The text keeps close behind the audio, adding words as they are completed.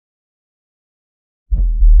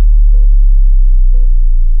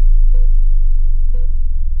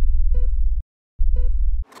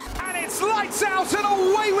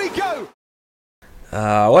away we go!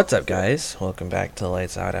 What's up, guys? Welcome back to the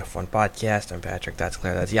Lights Out F1 podcast. I'm Patrick, that's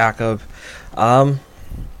Claire, that's Jakob.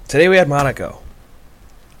 Today we had Monaco.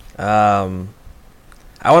 I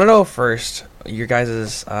want to know first your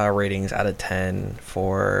guys' ratings out of 10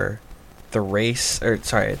 for the race,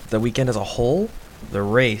 the weekend as a whole, the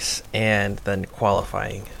race, and then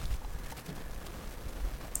qualifying.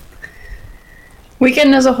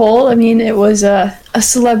 Weekend as a whole, I mean, it was a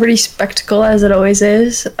celebrity spectacle, as it always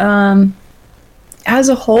is. As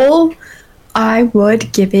a whole, I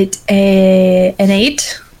would give it an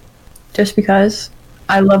 8, just because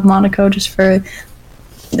I love Monaco, just for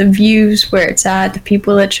the views, where it's at, the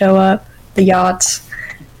people that show up, the yachts.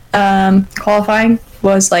 Qualifying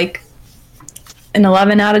was like an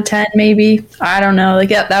 11 out of 10, maybe. I don't know.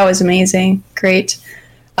 Like, yeah, that was amazing. Great.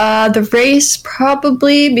 The race,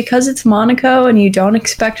 probably, because it's Monaco and you don't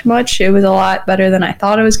expect much, it was a lot better than I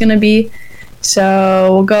thought it was going to be.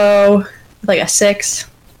 So we'll go with like a 6.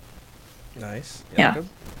 Nice. Yeah.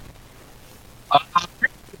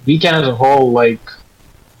 Weekend as a whole, like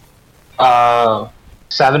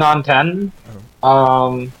 7 on 10.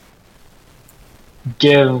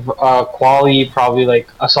 Give quali probably like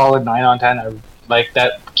a solid 9 on 10. I like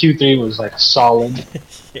that Q3 was like solid.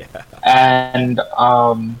 Yeah. And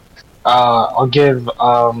I'll give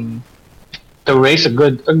the race a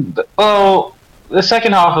good. The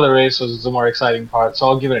second half of the race was the more exciting part, so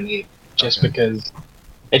I'll give it an 8, just because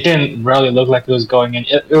it didn't really look like it was going in.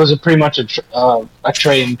 It was pretty much a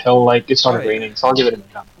train until like it started raining, so I'll give it an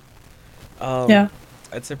 8. Yeah.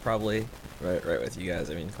 I'd say probably right with you guys.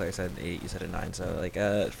 I mean, Claire said an 8, you said a 9, so like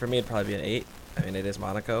for me it'd probably be an 8. I mean, it is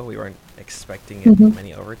Monaco. We weren't expecting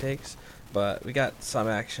many overtakes, but we got some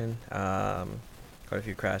action. Quite a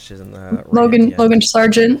few crashes in the Logan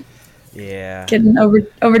Sargent. Yeah. Getting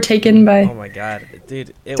overtaken by. Oh my god,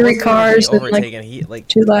 dude! It 3 wasn't cars really in, like, overtaken. He like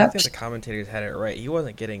 2 I laps. think the commentators had it right. He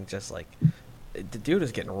wasn't getting just like the dude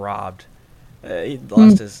was getting robbed. He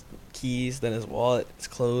lost his keys, then his wallet, his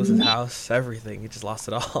clothes, his house, everything. He just lost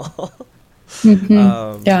it all.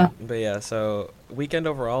 Yeah. But yeah, so weekend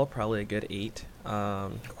overall probably a good 8.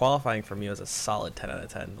 Qualifying for me was a solid 10 out of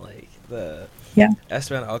 10. Like the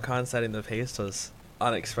Esteban Ocon setting the pace was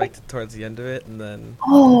unexpected towards the end of it, and then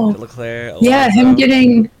Leclerc. Alonso, him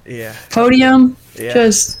getting podium. Yeah.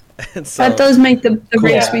 Just so, that does make the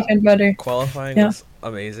race weekend better. Qualifying was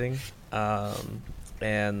amazing,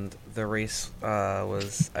 and the race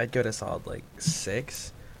was, I'd give it a solid like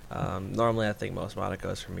 6. Normally I think most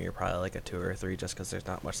Monacos for me are probably like a 2 or a 3, just because there's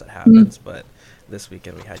not much that happens, but this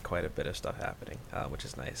weekend we had quite a bit of stuff happening, which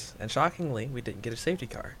is nice. And shockingly, we didn't get a safety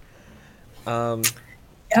car.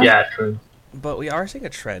 Yeah, true. But we are seeing a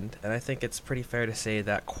trend, and I think it's pretty fair to say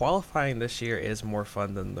that qualifying this year is more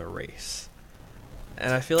fun than the race.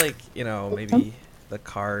 And I feel like, maybe the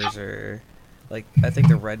cars are, like, I think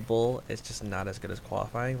the Red Bull is just not as good as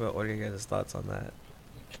qualifying, but what are your guys' thoughts on that?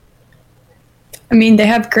 I mean, they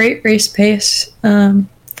have great race pace,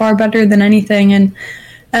 far better than anything, and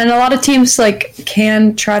a lot of teams like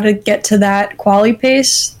can try to get to that quali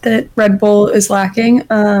pace that Red Bull is lacking.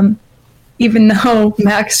 Even though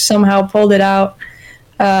Max somehow pulled it out,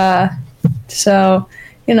 so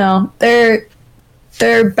they're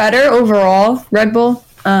better overall, Red Bull.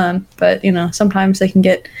 But sometimes they can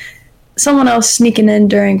get someone else sneaking in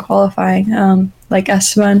during qualifying, like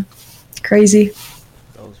Esteban. Crazy.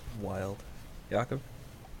 That was wild. Jakob?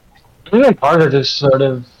 I think the cars are just sort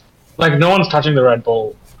of like no one's touching the Red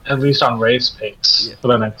Bull, at least on race pace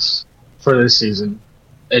for this season.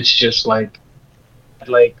 It's just like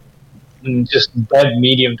just dead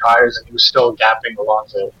medium tires, and he was still gapping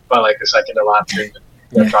Alonso by like a second a lap during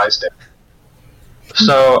the dry stint.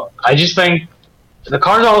 So I just think the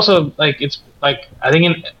cars also like it's like I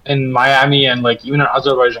think in Miami and like even in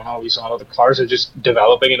Azerbaijan we saw the cars are just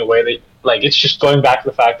developing in a way that like it's just going back to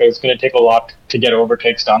the fact that it's going to take a lot to get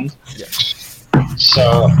overtakes done. Yeah.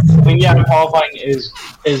 So I think qualifying is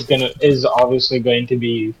obviously going to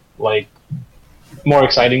be like more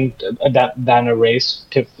exciting than a race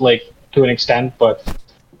to an extent, but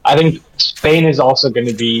I think Spain is also going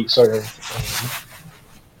to be sort of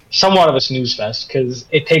somewhat of a snooze fest because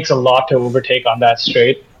it takes a lot to overtake on that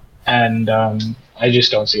straight, and I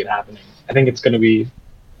just don't see it happening. I think it's going to be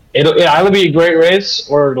it'll either be a great race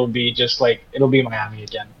or it'll be just like it'll be Miami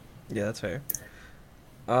again. Yeah, that's fair.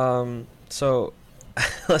 So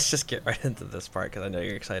let's just get right into this part because I know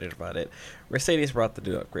you're excited about it. Mercedes brought the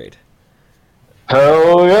new upgrade.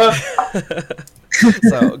 Hell yeah!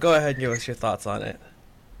 So go ahead and give us your thoughts on it.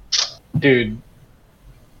 Dude,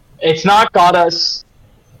 it's not got us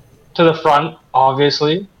to the front,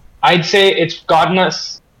 obviously. I'd say it's gotten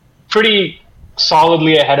us pretty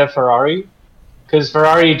solidly ahead of Ferrari, because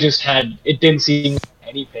Ferrari didn't seem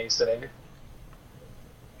any pace today.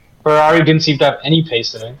 Ferrari didn't seem to have any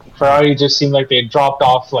pace today. Ferrari just seemed like they dropped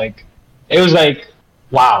off. Like, it was like,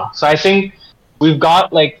 wow. So I think we're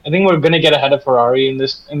gonna get ahead of Ferrari in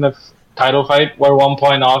the title fight. We're 1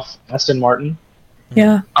 point off Aston Martin.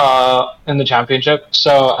 Yeah. In the championship.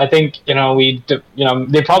 So I think they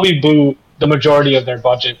probably blew the majority of their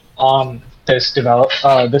budget on this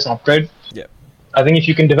upgrade. Yeah. I think if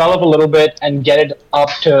you can develop a little bit and get it up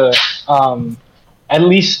to at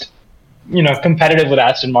least competitive with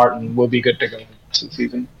Aston Martin, we'll be good to go this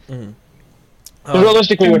season. Mm-hmm.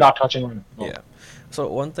 Realistically, we're not touching them. Yeah. So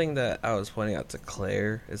one thing that I was pointing out to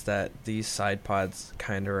Claire is that these side pods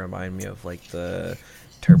kind of remind me of like the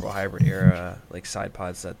turbo hybrid era, like side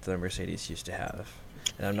pods that the Mercedes used to have.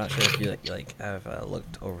 And I'm not sure if you have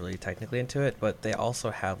looked overly technically into it, but they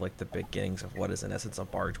also have like the beginnings of what is in essence a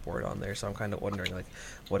barge board on there. So I'm kind of wondering, like,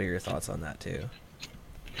 what are your thoughts on that too?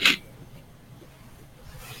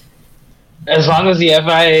 As long as the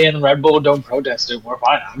FIA and Red Bull don't protest it, we're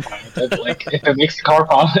fine. I'm fine with it. Like, if it makes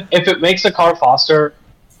the car faster,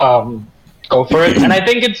 go for it. And I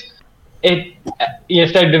think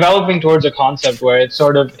if they're developing towards a concept where it's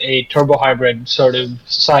sort of a turbo hybrid sort of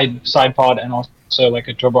side pod and also like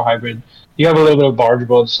a turbo hybrid, you have a little bit of barge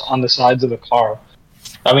boats on the sides of the car.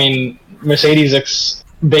 I mean, Mercedes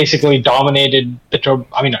basically dominated the turbo.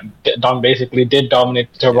 I mean, basically did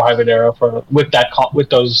dominate the turbo hybrid era with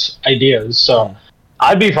those ideas. So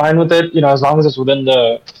I'd be fine with it. As long as it's within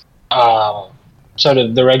the sort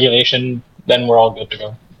of the regulation, then we're all good to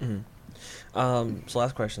go. Mm-hmm. So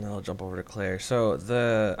last question, then I'll jump over to Claire. So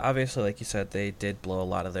obviously, like you said, they did blow a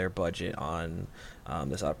lot of their budget on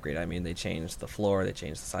this upgrade. I mean, they changed the floor, they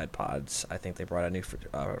changed the side pods. I think they brought a new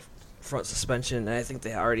front suspension, and I think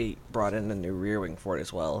they already brought in a new rear wing for it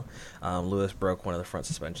as well. Lewis broke one of the front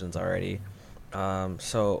suspensions already.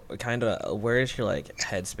 So kind of, where is your like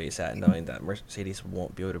headspace at, knowing that Mercedes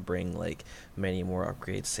won't be able to bring like many more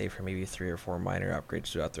upgrades, save for maybe 3 or 4 minor upgrades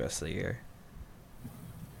throughout the rest of the year?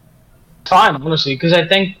 Fine, honestly, because I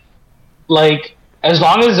think like as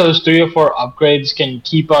long as those 3 or 4 upgrades can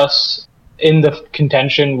keep us in the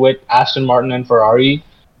contention with Aston Martin and Ferrari,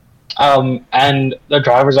 and the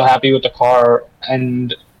drivers are happy with the car,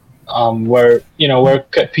 and we're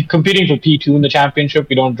competing for P2 in the championship.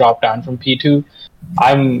 We don't drop down from P2.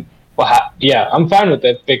 I'm fine with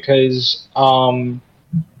it, because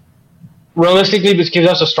realistically, this gives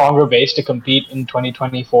us a stronger base to compete in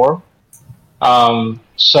 2024.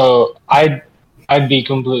 So I'd be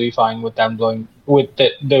completely fine with them blowing with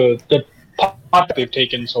the pot that they've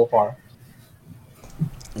taken so far.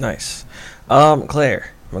 Nice.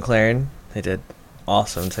 Claire, McLaren, they did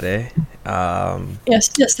awesome today. Yes,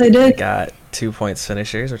 they did. Got 2 points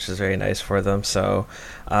finishers, which is very nice for them. So,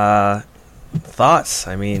 thoughts?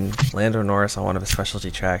 I mean, Lando Norris on one of his specialty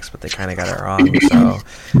tracks, but they kind of got it wrong. So,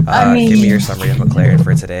 give me your summary of McLaren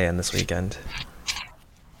for today and this weekend.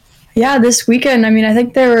 Yeah, this weekend, I mean, I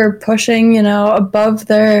think they were pushing, above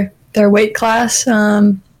their weight class.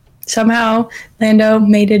 Somehow, Lando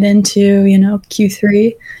made it into,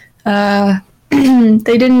 Q3.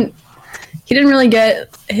 He didn't really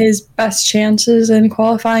get his best chances in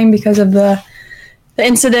qualifying because of the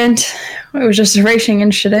incident. It was just a racing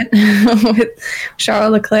incident with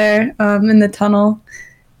Charles Leclerc in the tunnel.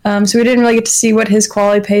 So we didn't really get to see what his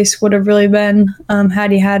quality pace would have really been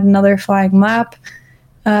had he had another flying lap.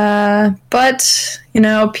 But,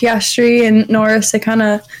 Piastri and Norris, they kind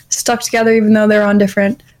of stuck together even though they're on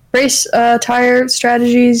different race tire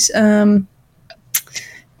strategies. By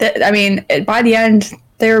the end,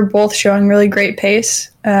 they were both showing really great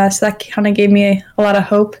pace. So that kind of gave me a lot of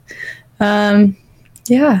hope. I'm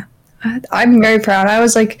very proud. I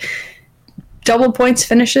was like, double points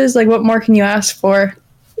finishes, like what more can you ask for?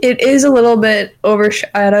 It is a little bit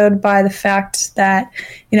overshadowed by the fact that,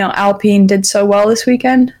 Alpine did so well this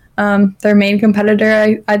weekend. Their main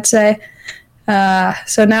competitor, I'd say.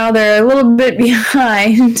 So now they're a little bit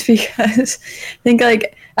behind because I think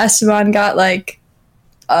like Esteban got like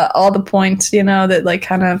all the points, that like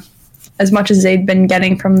kind of as much as they'd been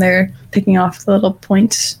getting from their picking off the little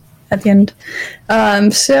points at the end.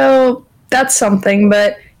 So that's something,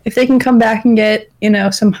 but if they can come back and get,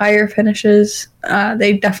 some higher finishes,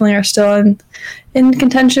 they definitely are still in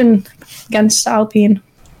contention against Alpine.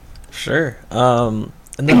 Sure. And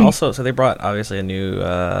then also, so they brought obviously a new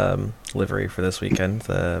livery for this weekend,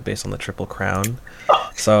 based on the Triple Crown.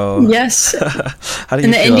 So yes, how do you feel about it?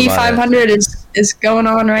 And the Indy 500 is going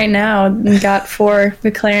on right now. We got 4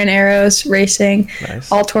 McLaren Arrows racing,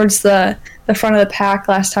 all towards the front of the pack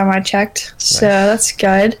last time I checked. So that's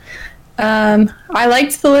good. I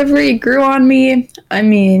liked the livery. It grew on me. I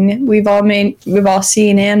mean, we've all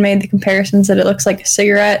seen and made the comparisons that it looks like a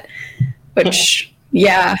cigarette, which,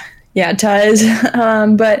 yeah, it does.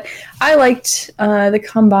 But I liked the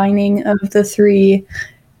combining of the three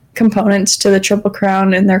components to the Triple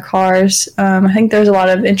Crown in their cars. I think there's a lot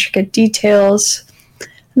of intricate details.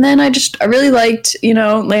 And then I really liked,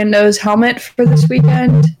 Lando's helmet for this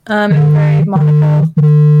weekend. Very Monaco.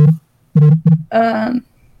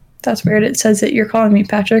 That's weird. It says that you're calling me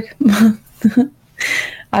Patrick.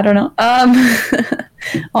 I don't know.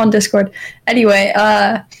 On Discord. Anyway,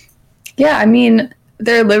 yeah, I mean,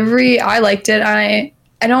 their livery, I liked it. I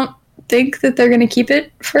don't think that they're going to keep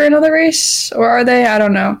it for another race, or are they? I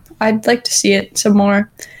don't know. I'd like to see it some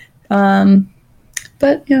more.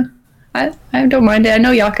 But yeah, I don't mind it. I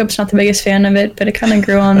know Jakob's not the biggest fan of it, but it kind of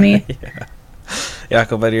grew on me. Yeah.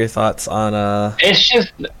 Jakob, what are your thoughts on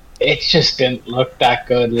It just didn't look that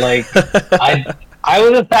good. Like, I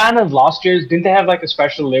was a fan of last year's. Didn't they have like a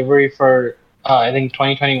special livery for I think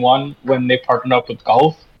 2021 when they partnered up with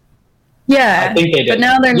Golf? Yeah, I think they did. But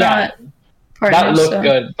now they're not. That looked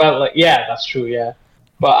good, but like, yeah, that's true. Yeah,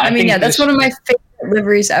 but I mean, yeah, that's one of my favorite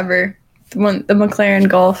liveries ever. The McLaren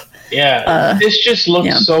Golf. Yeah, this just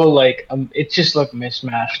looked so like it just looked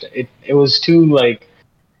mismatched. It was too like.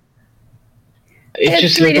 It had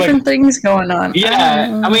just three different things going on.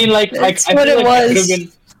 Yeah, I mean, like I feel what it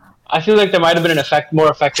was. I feel like there might have been an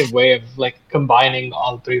more effective way of like combining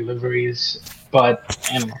all three liveries, but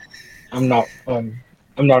I'm not an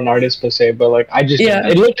artist per se, but like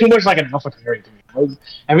it looked too much like an AlphaTauri to me.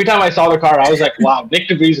 Every time I saw the car, I was like, "Wow, Nick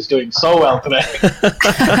DeVries is doing so well today."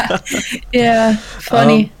 Yeah,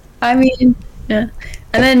 funny. I mean, yeah.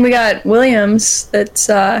 And then we got Williams that's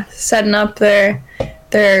setting up their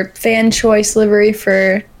fan choice livery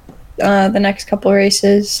for the next couple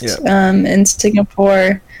races in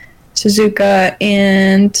Singapore, Suzuka,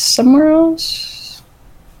 and somewhere else.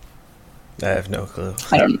 I have no clue.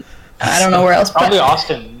 I don't know where else. Probably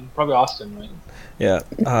Austin, right? Yeah.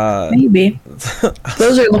 Maybe.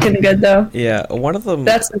 Those are looking good, though. Yeah, one of them...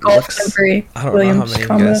 That's the Golf livery. I don't know how many of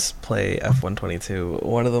you guys play F122.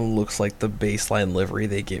 One of them looks like the baseline livery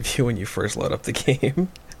they give you when you first load up the game.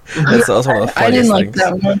 That was one of the funniest things.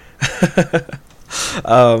 I didn't like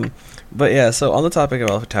that one. But yeah, so on the topic of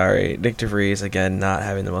AlphaTauri, Nick DeVries, again, not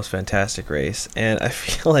having the most fantastic race. And I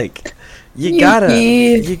feel like you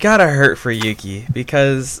gotta hurt for Yuki,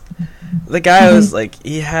 because the guy was like,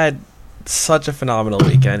 he had such a phenomenal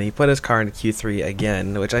weekend. He put his car into Q3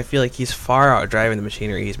 again, which I feel like he's far out driving the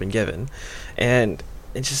machinery he's been given. And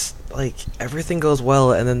it just, like, everything goes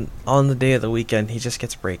well, and then on the day of the weekend, he just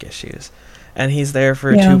gets brake issues. And he's there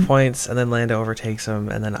for 2 points, and then Lando overtakes him,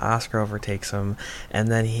 and then Oscar overtakes him, and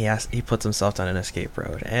then he puts himself down an escape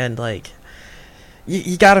road. And, like,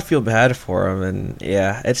 you gotta feel bad for him, and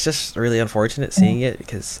yeah, it's just really unfortunate seeing it,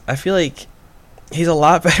 because I feel like he's a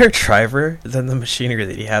lot better driver than the machinery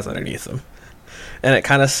that he has underneath him. And it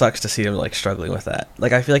kind of sucks to see him, like, struggling with that.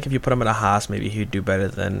 Like, I feel like if you put him in a Haas, maybe he'd do better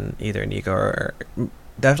than either Nico or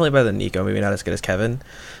definitely better than Nico, maybe not as good as Kevin,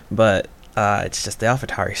 but it's just the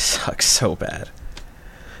AlphaTauri sucks so bad.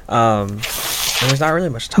 And there's not really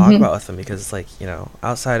much to talk about with them, because it's like,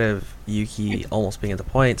 outside of Yuki almost being at the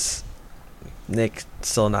points, Nick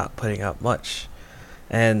still not putting up much.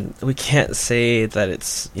 And we can't say that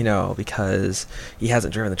it's, because he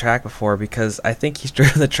hasn't driven the track before, because I think he's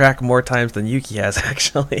driven the track more times than Yuki has,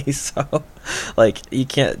 actually. So, like, you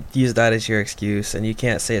can't use that as your excuse, and you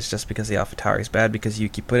can't say it's just because the AlphaTauri is bad, because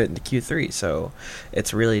Yuki put it into Q3. So,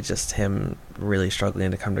 it's really just him really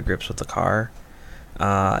struggling to come to grips with the car.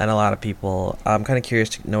 And a lot of people, I'm kind of curious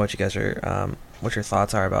to know what you guys are, what your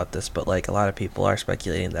thoughts are about this, but, like, a lot of people are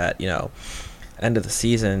speculating that, end of the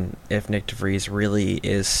season, if Nick DeVries really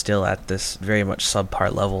is still at this very much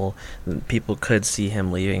subpar level, people could see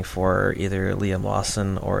him leaving for either Liam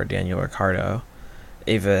Lawson or Daniel Ricciardo,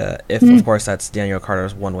 if of course that's Daniel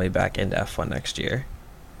Ricciardo's one way back into F1 next year.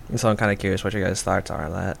 And so I'm kind of curious what your guys' thoughts are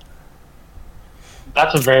on that.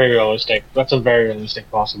 That's a very realistic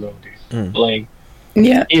possibility. Like,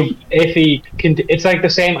 yeah, if he can, it's like the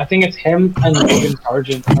same. I think it's him and Logan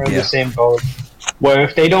Sargent are in the same boat. Where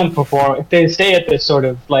if they don't perform, if they stay at this sort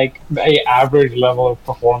of like a average level of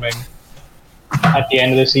performing at the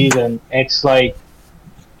end of the season, it's like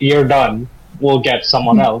you're done. We'll get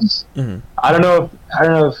someone else. I don't know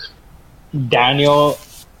if Daniel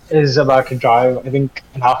is about to drive. I think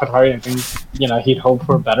in AlphaTauri, I think he'd hope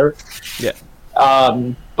for better. Yeah.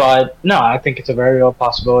 But no, I think it's a very real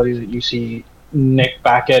possibility that you see Nick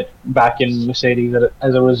back in Mercedes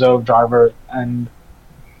as a reserve driver, and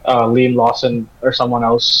Liam Lawson or someone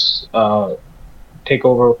else take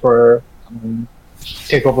over for him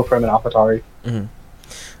in AlphaTauri.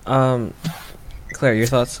 Claire, your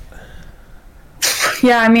thoughts?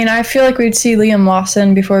 Yeah, I mean, I feel like we'd see Liam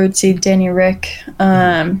Lawson before we'd see Danny Rick.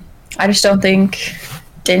 I just don't think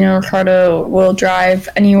Daniel Ricciardo will drive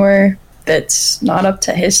anywhere that's not up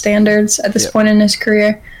to his standards at this point in his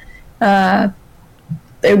career. It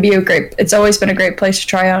would be it's always been a great place to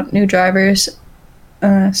try out new drivers.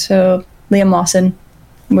 So Liam Lawson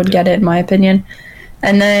would get it, in my opinion.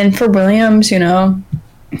 And then for Williams,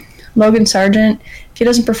 Logan Sargent, if he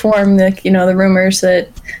doesn't perform, the rumors that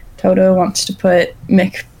Toto wants to put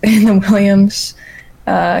Mick in the Williams,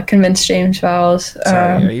 convince James Vowles.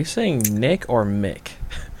 Sorry, are you saying Nick or Mick?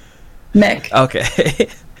 Mick. Okay.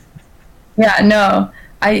 Yeah, no.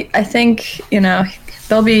 I think,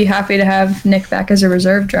 they'll be happy to have Nick back as a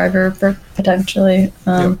reserve driver, potentially.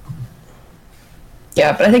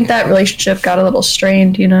 Yeah, but I think that relationship got a little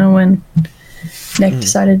strained, when Nick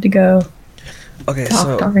decided to go. Okay,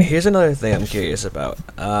 so here's another thing I'm curious about.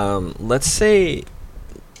 Let's say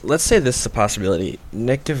this is a possibility.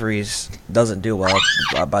 Nick DeVries doesn't do well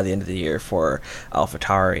by the end of the year for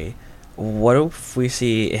AlphaTauri. What if we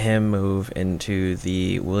see him move into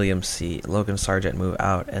the Williams seat, Logan Sargent move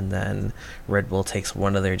out, and then Red Bull takes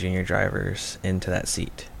one of their junior drivers into that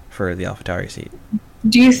seat for the AlphaTauri seat?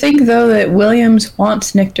 Do you think, though, that Williams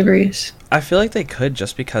wants Nick DeVries? I feel like they could,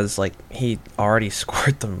 just because he already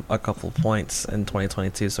scored them a couple points in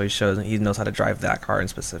 2022, so he knows how to drive that car in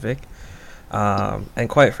specific. And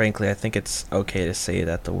quite frankly, I think it's okay to say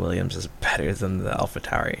that the Williams is better than the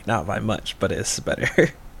AlphaTauri. Not by much, but it's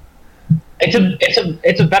better.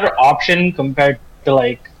 It's a better option compared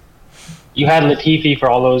to you had Latifi for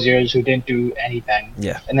all those years who didn't do anything.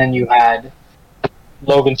 Yeah. And then you had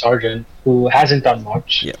Logan Sargent, who hasn't done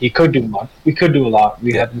much. Yeah. He could do much. We could do a lot.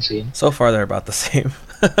 We haven't seen. So far, they're about the same.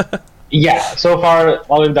 Yeah. So far,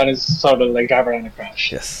 all we've done is sort of drive around and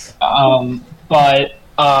crash. Yes. But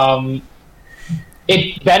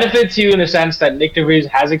it benefits you in the sense that Nick DeVries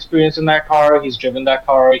has experience in that car. He's driven that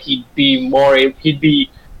car. He'll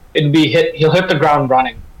hit the ground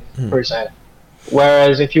running, per se.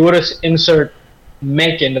 Whereas if you were to insert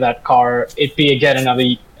Mick into that car, it'd be again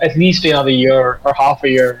at least another year or half a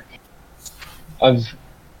year of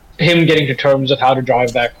him getting to terms of how to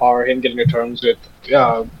drive that car, him getting to terms with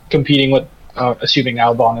competing with, assuming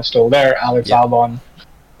Albon is still there, Albon.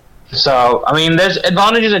 So, I mean, there's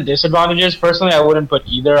advantages and disadvantages. Personally, I wouldn't put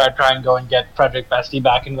either. I'd try and go and get Frederick Besti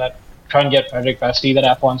back in that. Try and get Frederick Besti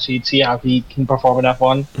that F1 seat, see how he can perform at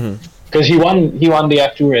F1. Because he won the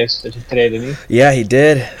F2 race today, didn't he? Yeah, he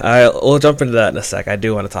did. We'll jump into that in a sec. I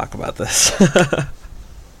do want to talk about this.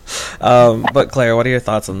 But Claire, what are your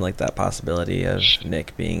thoughts on that possibility of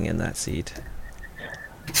Nick being in that seat?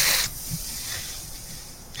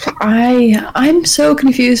 I'm so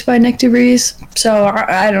confused by Nick DeVries, so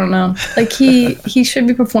I don't know. He should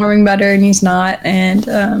be performing better, and he's not.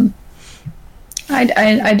 And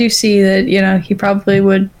I do see that he probably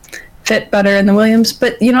would fit better in the Williams,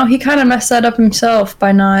 but he kind of messed that up himself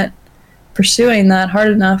by not pursuing that hard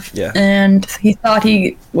enough. Yeah. And he thought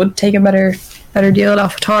he would take a better deal at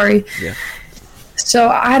AlphaTauri. Yeah. So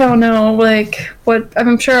I don't know, what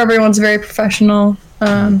I'm sure everyone's very professional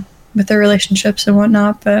with their relationships and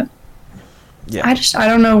whatnot, but yeah. I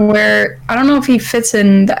don't know if he fits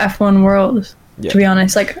in the F1 world. Yeah. To be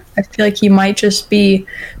honest, I feel like he might just be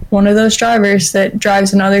one of those drivers that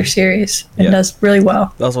drives in other series and does really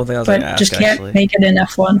well. That was one thing I was going to ask, just can't make it in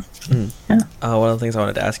F1. Yeah. One of the things I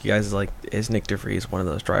wanted to ask you guys is Nick DeVries one of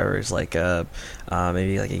those drivers maybe a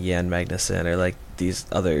Jan Magnussen or these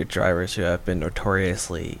other drivers who have been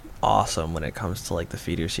notoriously awesome when it comes to the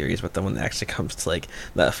feeder series, but then when it actually comes to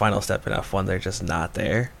that final step in F1, they're just not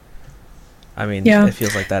there. I mean, it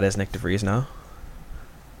feels like that is Nick DeVries now.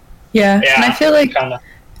 Yeah, and I feel kinda.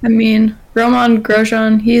 I mean, Roman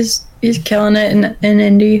Grosjean, he's killing it in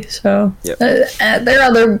Indy. So there are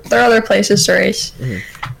other places to race.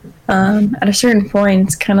 At a certain point,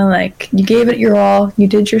 it's kind of you gave it your all, you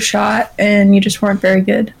did your shot, and you just weren't very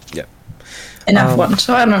good. Yep. In F1,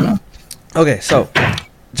 so I don't know. Okay, so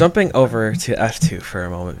jumping over to F2 for a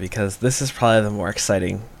moment, because this is probably the more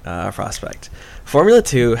exciting prospect. Formula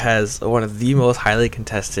 2 has one of the most highly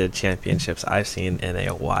contested championships I've seen in a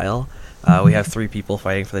while. We have 3 people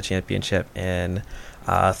fighting for the championship in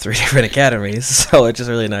 3 different academies, so it's just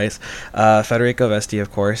really nice. Federico Vesti,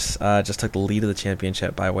 of course, just took the lead of the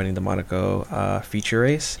championship by winning the Monaco feature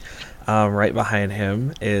race. Right behind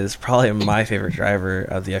him is probably my favorite driver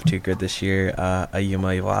of the F2 grid this year,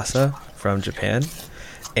 Ayuma Iwasa from Japan.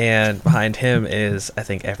 And behind him is, I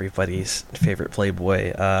think, everybody's favorite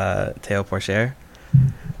playboy, Theo Pourchaire.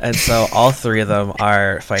 And so all three of them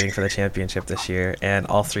are fighting for the championship this year, and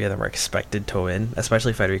all three of them are expected to win,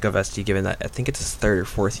 especially Federico Vesti, given that I think it's his third or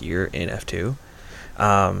fourth year in F2.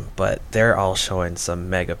 But they're all showing some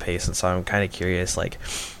mega pace, and so I'm kind of curious, like,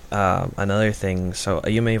 another thing. So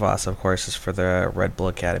Ayume Vasa, of course, is for the Red Bull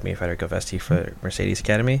Academy, Federico Vesti for Mercedes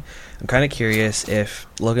Academy. I'm kind of curious if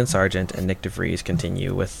Logan Sargent and Nick DeVries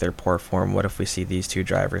continue with their poor form. What if we see these two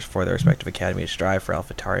drivers for their respective academies drive for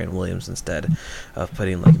AlphaTauri and Williams instead of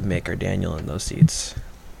putting like Mick or Daniel in those seats?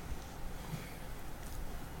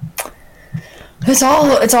 It's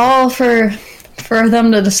all for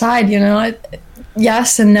them to decide, you know.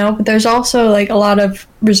 Yes and no, but there's also like a lot of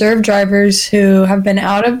reserve drivers who have been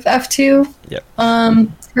out of F2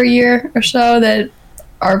 for a year or so that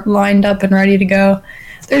are lined up and ready to go.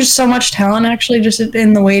 There's so much talent actually just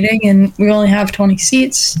in the waiting, and we only have 20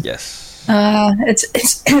 seats. Yes.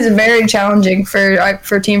 It's very challenging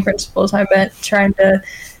for team principals, I bet, trying to,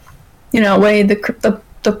 you know, weigh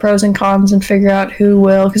the pros and cons and figure out who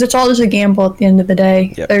will, because it's all just a gamble at the end of the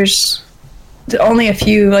day. Yep. There's only a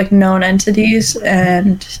few like known entities,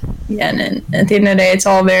 and at the end of the day, it's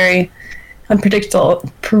all very unpredictable,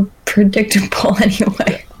 predictable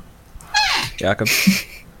anyway. Jakob?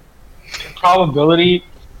 Probability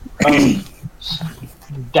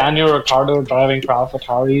of Daniel Ricciardo driving for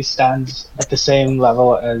AlphaTauri stands at the same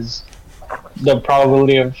level as the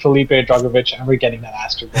probability of Felipe Drugovich ever getting that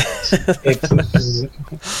Astrobox.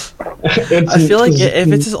 I feel like if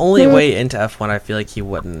it's his only way into F1, I feel like he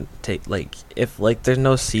wouldn't take, like, if like there's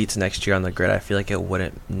no seats next year on the grid, I feel like it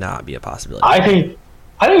wouldn't not be a possibility. I think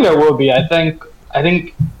there will be. I think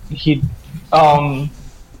he I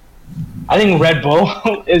think Red Bull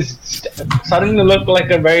is starting to look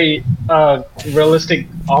like a very realistic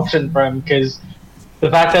option for him, because the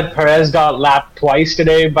fact that Perez got lapped twice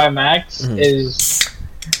today by Max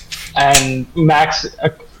and Max,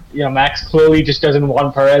 Max clearly just doesn't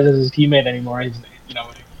want Perez as his teammate anymore.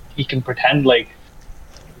 He can pretend like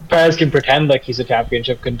Perez can pretend like he's a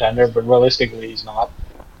championship contender, but realistically, he's not.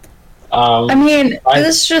 I mean,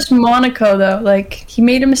 this is just Monaco, though. Like, he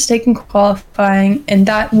made a mistake in qualifying, and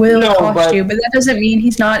that will cost you. But that doesn't mean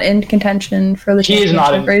he's not in contention for the championship. He is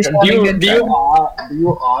not in contention. Do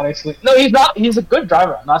you honestly? No, he's not. He's a good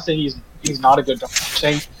driver. I'm not saying he's not a good driver. I'm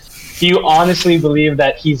saying, do you honestly believe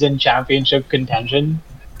that he's in championship contention?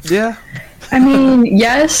 Yeah. I mean,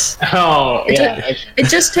 yes. Oh, yeah. It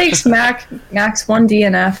just takes Max one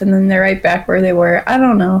DNF, and then they're right back where they were. I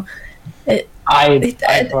don't know.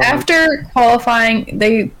 After qualifying,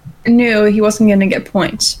 they knew he wasn't going to get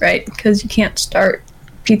points, right? Because you can't start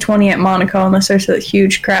P20 at Monaco unless there's a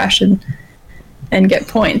huge crash and get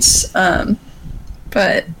points.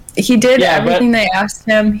 But he did everything they asked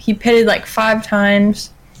him. He pitted like 5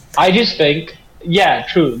 times. I just think,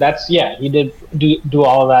 true. He did do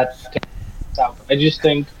all that. I just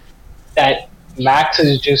think that Max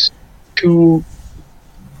is just too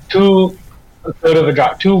good of a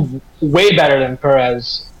driver, too way better than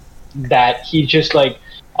Perez, that he just like,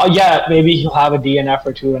 maybe he'll have a DNF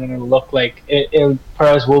or two and it'll look like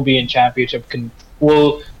Perez will be in championship,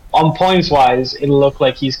 on points wise, it'll look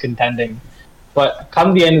like he's contending. But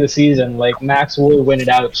come the end of the season, like, Max will win it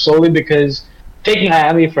out solely because, taking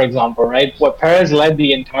Miami for example, right? What Perez led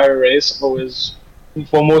the entire race was,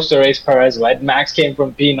 for most of the race Perez led, Max came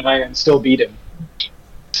from P9 and still beat him.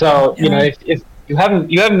 So, if you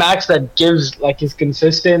have Max that gives, like, he's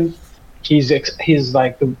consistent. He's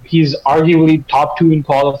arguably top 2 in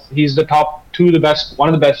he's the top 2, the best,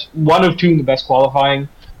 one of 2 in the best qualifying,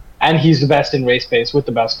 and he's the best in race pace with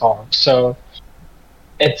the best car. So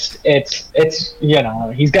it's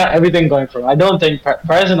he's got everything going for him. I don't think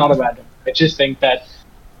Perez is not a bad driver. I just think that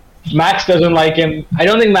Max doesn't like him. I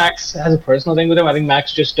don't think Max has a personal thing with him. I think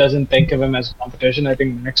Max just doesn't think of him as competition. I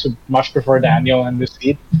think Max would much prefer Daniel in this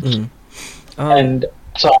seat. And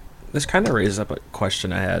so this kind of raises up a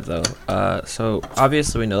question I had, though. So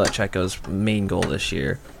obviously we know that Checo's main goal this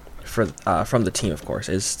year, from the team, of course,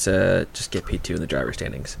 is to just get P2 in the driver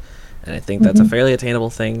standings, and I think that's a fairly attainable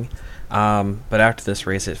thing. But after this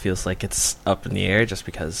race, it feels like it's up in the air, just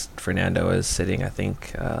because Fernando is sitting, I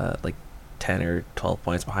think, like 10 or 12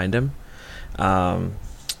 points behind him.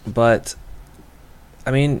 But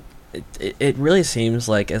I mean, it really seems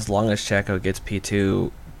like as long as Checo gets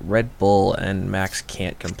P2, Red Bull and Max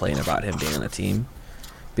can't complain about him being on the team,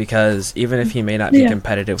 because even if he may not be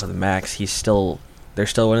competitive with Max, they're still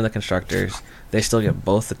winning the constructors. They still get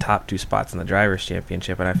both the top 2 spots in the drivers'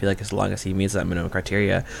 championship, and I feel like as long as he meets that minimum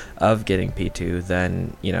criteria of getting P2,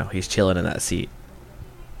 then he's chilling in that seat.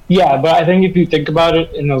 Yeah, but I think if you think about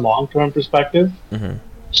it in a long-term perspective,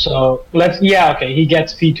 so he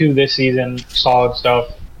gets P2 this season, solid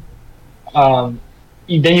stuff. then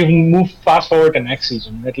you move fast forward to next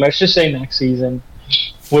season. Like, let's just say next season,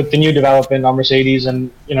 with the new development on Mercedes,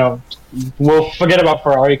 and we'll forget about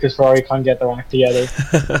Ferrari because Ferrari can't get their act together.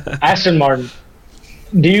 Aston Martin.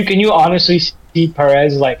 Can you honestly see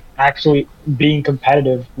Perez like actually being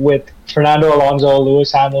competitive with Fernando Alonso,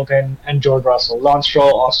 Lewis Hamilton, and George Russell? Lance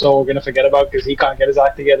Stroll also we're gonna forget about because he can't get his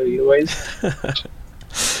act together either ways. I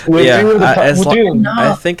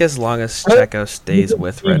think as long as Checo stays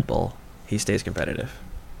with Red Bull, he stays competitive.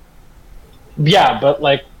 Yeah, but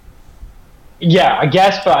I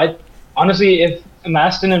guess. But honestly, if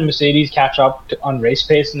Aston and Mercedes catch up on race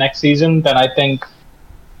pace next season, then I think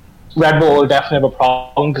Red Bull will definitely have a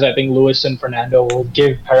problem because I think Lewis and Fernando will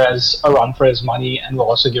give Perez a run for his money and will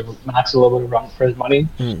also give Max a little bit of a run for his money.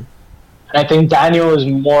 And I think Daniel is a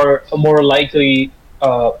more likely,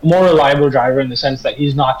 more reliable driver in the sense that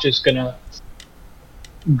he's not just gonna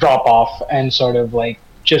drop off and sort of like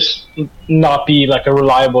just not be like a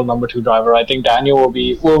reliable number 2 driver. I think Daniel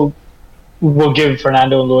will give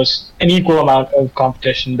Fernando and Lewis an equal amount of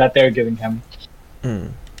competition that they're giving him.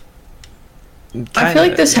 I feel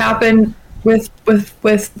like this happened with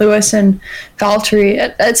Lewis and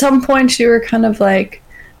Valtteri. At some points, you were kind of like,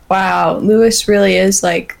 wow, Lewis really is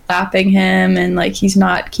like lapping him, and like he's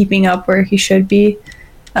not keeping up where he should be.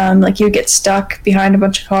 Like you get stuck behind a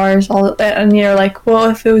bunch of cars, all of that, and you're like, well,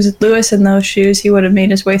 if it was Lewis in those shoes, he would have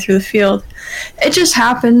made his way through the field. It just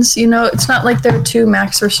happens, It's not like there are 2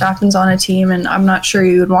 Max Verstappens on a team, and I'm not sure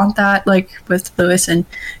you would want that. Like with Lewis and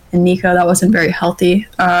Nico, that wasn't very healthy.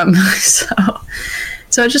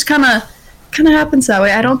 So it just kind of happens that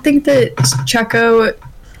way. I don't think that Checo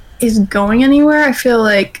is going anywhere. I feel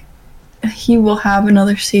like he will have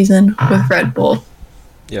another season with Red Bull.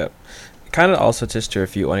 Yep. Kind of also just to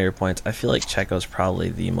refute one of your points, I feel like Checo's probably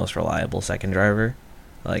the most reliable second driver.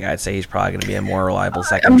 Like I'd say he's probably going to be a more reliable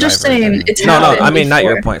second driver. I'm just saying it's no, I mean not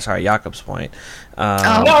your point. Sorry, Jakob's point.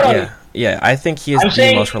 Yeah, I think he is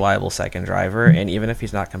the most reliable second driver, and even if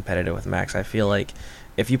he's not competitive with Max, I feel like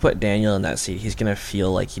if you put Daniel in that seat, he's going to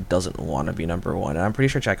feel like he doesn't want to be number 1. And I'm pretty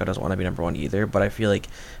sure Checo doesn't want to be number 1 either, but I feel like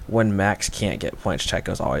when Max can't get points,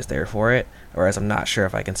 Checo's always there for it, whereas I'm not sure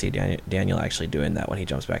if I can see Daniel actually doing that when he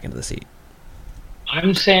jumps back into the seat.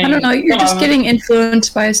 I'm saying... I don't know, you're just getting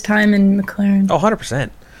influenced by his time in McLaren. Oh, 100%.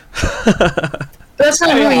 But that's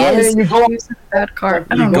not who he is. He's a bad car.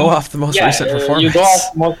 You go off the most recent performance. You go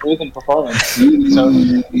off the most recent performance. So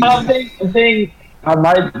I'm saying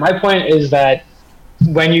my point is that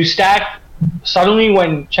when you stack, suddenly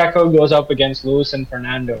when Checo goes up against Lewis and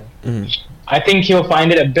Fernando, I think he'll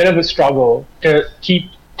find it a bit of a struggle to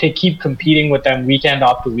keep competing with them weekend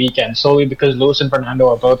after weekend, solely because Lewis and Fernando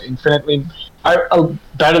are both infinitely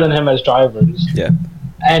better than him as drivers. Yeah.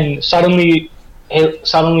 And suddenly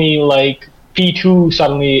like P2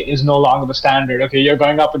 suddenly is no longer the standard. Okay, you're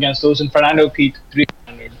going up against Lewis and Fernando, P3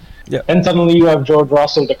 standard. Yeah. Then suddenly you have George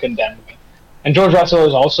Russell to contend with. And George Russell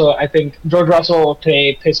is also, I think, George Russell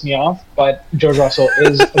today pissed me off, but George Russell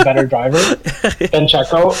is a better driver than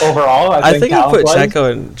Checo overall. I think you put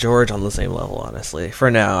Checo and George on the same level, honestly.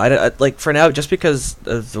 For now, for now, just because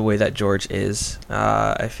of the way that George is,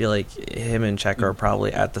 I feel like him and Checo are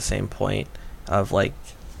probably at the same point of like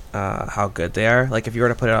how good they are. Like if you were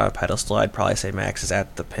to put it on a pedestal, I'd probably say Max is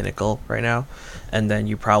at the pinnacle right now, and then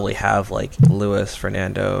you probably have like Lewis,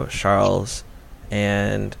 Fernando, Charles.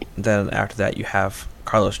 And then after that, you have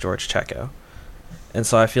Carlos, George, Checo, and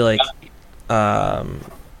so I feel like, I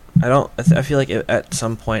feel like at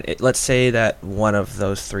some point, let's say that one of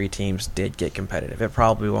those 3 teams did get competitive. It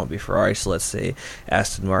probably won't be Ferrari. So let's say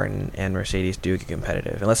Aston Martin and Mercedes do get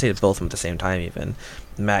competitive, and let's say both of them at the same time. Even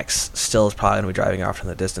Max still is probably going to be driving off from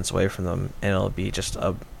the distance away from them, and it'll be just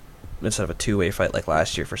instead of a 2-way fight like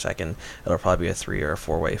last year for second, it'll probably be a 3 or a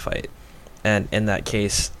 4-way fight. And in that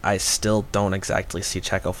case, I still don't exactly see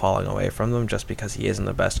Checo falling away from them just because he isn't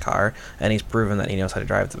the best car, and he's proven that he knows how to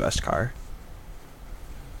drive the best car.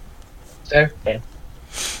 Fair.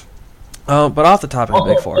 But off the topic of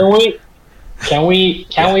Big Four. Can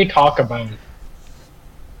we talk about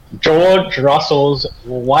George Russell's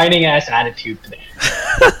whining ass attitude today?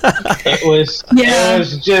 It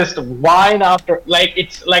was just whine after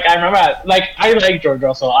it's like I remember I like George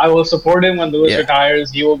Russell. I will support him when Lewis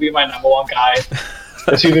retires. He will be my number 1 guy.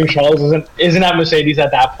 Assuming Charles isn't at Mercedes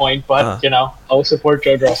at that point, but I will support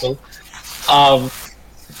George Russell.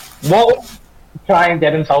 What try and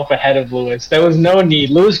get himself ahead of Lewis? There was no need.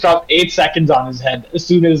 Lewis dropped 8 seconds on his head as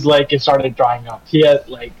soon as it started drying up. He had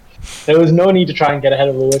there was no need to try and get ahead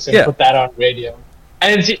of Lewis and put that on radio.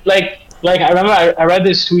 And it's I remember I read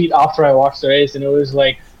this tweet after I watched the race, and it was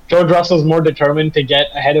like George Russell's more determined to get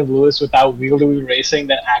ahead of Lewis without wheel-to-wheel racing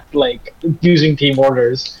than act like using team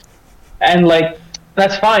orders. And like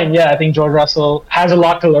that's fine. Yeah, I think George Russell has a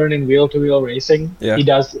lot to learn in wheel-to-wheel racing. Yeah. He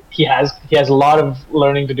does. He has a lot of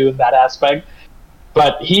learning to do in that aspect.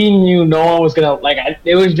 But he knew no one was gonna like.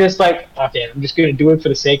 It was just like, okay, I'm just gonna do it for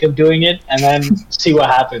the sake of doing it, and then see what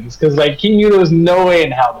happens. Because like he knew there was no way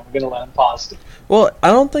in hell they were gonna let him past. Well,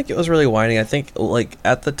 I don't think it was really whining. I think like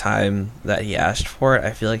at the time that he asked for it,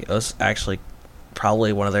 I feel like it was actually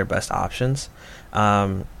probably one of their best options.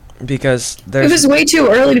 Because it was way too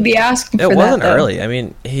early to be asking for that. It wasn't though. early. I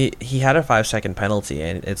mean, he had a 5-second penalty,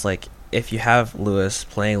 and it's like if you have Lewis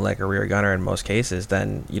playing like a rear gunner in most cases,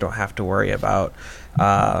 then you don't have to worry about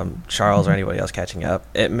Charles or anybody else catching up.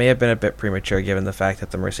 It may have been a bit premature given the fact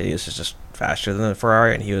that the Mercedes is just faster than the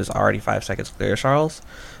Ferrari, and he was already 5 seconds clear of Charles.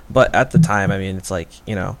 But at the time, I mean, it's like,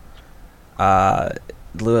 you know,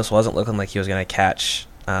 Lewis wasn't looking like he was going to catch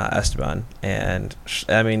Esteban, and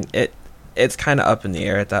I mean, it's kind of up in the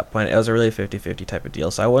air at that point. It was a really 50-50 type of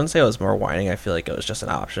deal, so I wouldn't say it was more whining. I feel like it was just an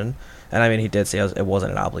option. And I mean, he did say it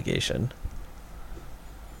wasn't an obligation.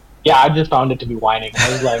 Yeah, I just found it to be whining.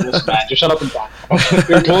 I was like, listen, man, just shut up and drive.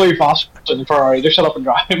 You're totally faster than the Ferrari. Just shut up and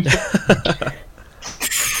drive.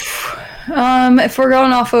 If we're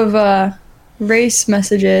going off of race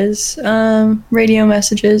messages, radio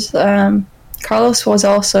messages, Carlos was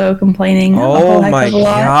also complaining. Oh my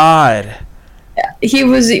god. He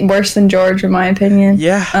was worse than George, in my opinion.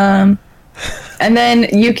 Yeah. And then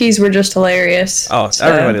Yuki's were just hilarious. Oh, so.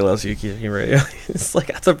 Everybody loves Yuki. It's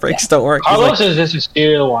like, the brakes don't work. Carlos is just a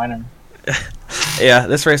serial whiner. Yeah,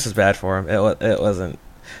 this race was bad for him. It wasn't.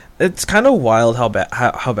 It's kind of wild how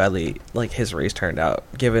badly like his race turned out,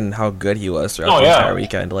 given how good he was throughout the entire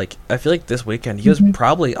weekend. Like, I feel like this weekend he was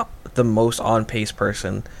probably the most on pace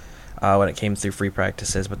person when it came through free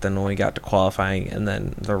practices. But then when we got to qualifying and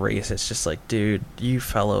then the race, it's just like, dude, you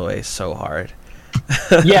fell away so hard.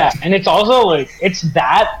 Yeah, and it's also like it's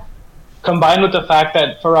that combined with the fact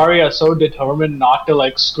that Ferrari are so determined not to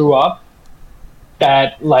like screw up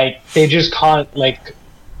that like they just can't do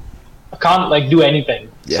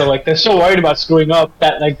anything. Yeah. So like they're so worried about screwing up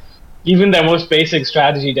that like even their most basic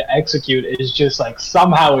strategy to execute is just like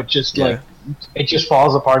somehow it just like it just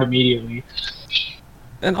falls apart immediately.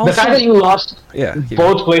 And also, the fact that you lost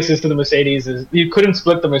both places to the Mercedes is you couldn't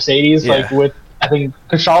split the Mercedes like with. I think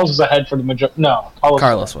because Charles was ahead for the majority. No,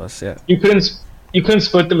 Carlos was. Yeah. You couldn't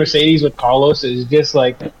split the Mercedes with Carlos. It's just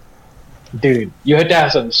like, dude, you had to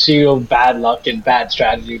have some serial bad luck and bad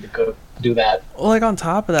strategy to go do that. Well, like on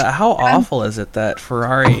top of that, how awful is it that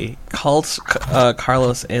Ferrari called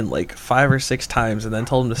Carlos in like 5 or 6 times and then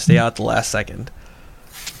told him to stay out the last second?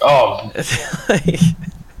 Oh.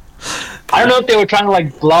 I don't know if they were trying to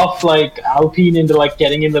like bluff like Alpine into like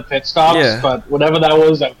getting in the pit stops, but whatever that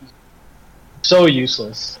was so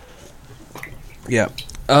useless. Yeah.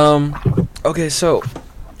 Okay, so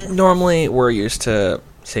normally we're used to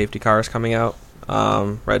safety cars coming out,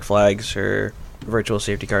 red flags or virtual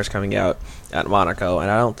safety cars coming out at Monaco, and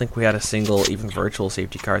I don't think we had a single even virtual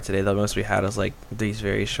safety car today. The most we had is like these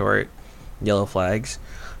very short yellow flags.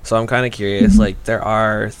 So I'm kind of curious. Like, there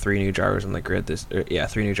are 3 new drivers on the grid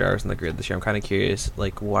 3 new drivers on the grid this year. I'm kind of curious,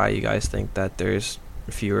 like, why you guys think that there's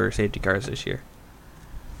fewer safety cars this year.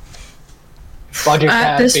 Budget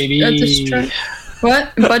cap, baby.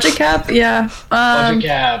 What? Budget cap? Yeah. Budget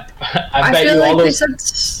cap. I bet feel you all like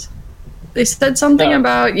those... they said something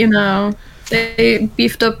about, you know, they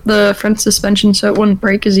beefed up the front suspension so it wouldn't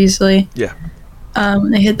break as easily. Yeah.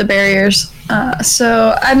 They hit the barriers.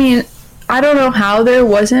 So, I mean, I don't know how there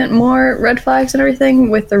wasn't more red flags and everything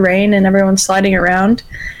with the rain and everyone sliding around.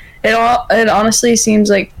 It honestly seems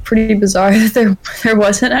like pretty bizarre that there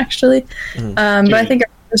wasn't actually. But I think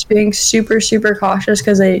just being super, super cautious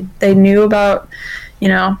because they knew about, you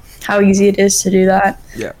know, how easy it is to do that.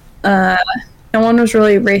 Yeah. No one was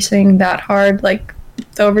really racing that hard. Like,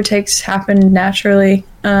 the overtakes happened naturally.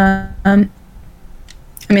 I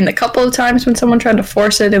mean, the couple of times when someone tried to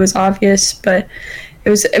force it, it was obvious, but it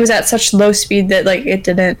was at such low speed that like it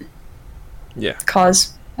didn't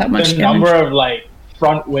cause that much damage. The number of like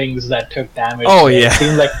front wings that took damage. Oh yeah, it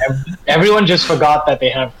seemed like everyone just forgot that they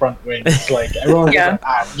have front wings. Like everyone was like,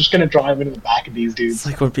 I'm just gonna drive into the back of these dudes. It's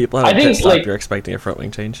like when people have a pit stop, you're expecting a front wing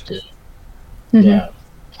change. Yeah.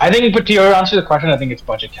 I think, but to your answer to the question, I think it's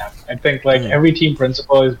budget cap. I think like every team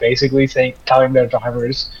principal is basically telling their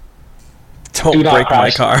drivers, do not break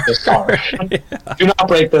my car. This car. Do not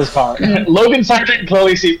break this car. Logan Sargent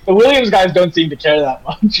clearly the Williams guys don't seem to care that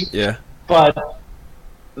much. Yeah. But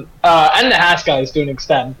and the Haas guys to an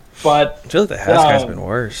extent. But I feel like the Haas guy's been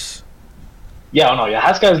worse. Yeah,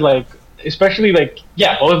 Haas guys like especially like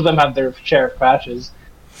both of them have their share of crashes.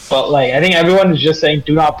 But like, I think everyone is just saying,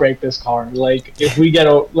 do not break this car. Like, if we get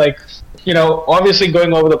obviously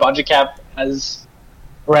going over the budget cap as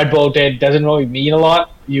Red Bull did doesn't really mean a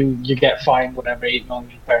lot. You get fined whatever $8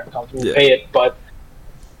 million parent company will pay it. But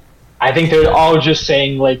I think they're all just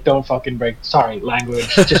saying like, don't fucking break. Sorry, language.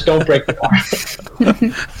 Just don't break the car.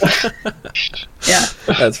 Yeah,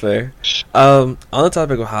 that's fair. On the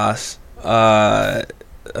topic of Haas, I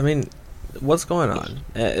mean, what's going on?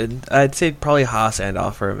 I'd say probably Haas and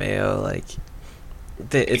Alfa Romeo. Like,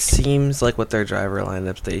 it seems like with their driver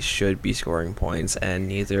lineups, they should be scoring points, and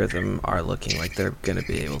neither of them are looking like they're going to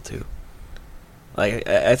be able to. Like,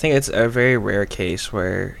 I think it's a very rare case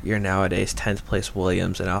where your nowadays 10th place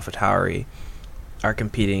Williams and AlphaTauri are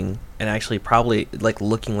competing and actually probably like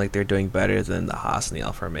looking like they're doing better than the Haas and the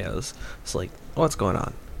Alfa Romeos. It's like, what's going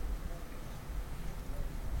on?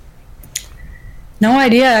 no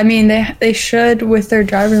idea. I mean, they should with their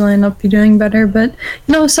driver lineup be doing better, but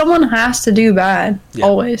someone has to do bad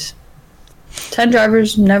always. 10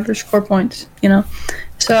 drivers never score points,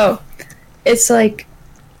 so it's like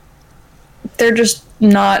they're just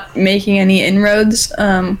not making any inroads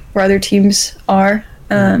where other teams are.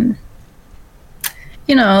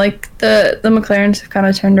 Like the McLarens have kind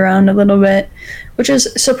of turned around a little bit, which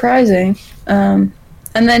is surprising. And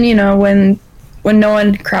then when no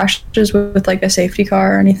one crashes with like a safety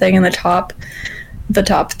car or anything in the top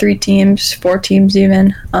 3 teams, 4 teams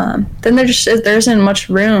even, then there isn't much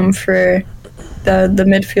room for the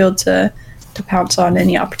midfield to pounce on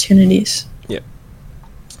any opportunities. Yeah.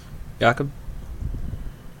 Jakob?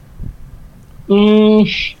 I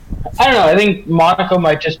don't know. I think Monaco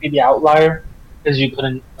might just be the outlier because you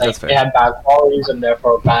couldn't. Like, they had bad qualities and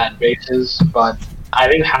therefore bad races. But I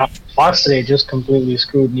think Haas today just completely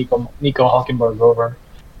screwed Nico Hülkenberg over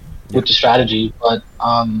with the strategy. But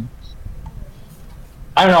I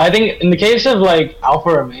don't know. I think in the case of like Alfa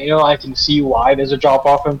Romeo, I can see why there's a drop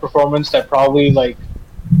off in performance. They're probably like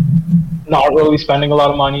not really spending a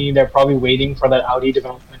lot of money. They're probably waiting for that Audi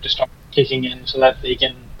development to start kicking in so that they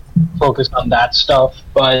can focus on that stuff.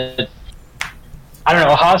 But I don't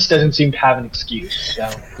know. Haas doesn't seem to have an excuse. So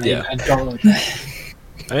I don't really know.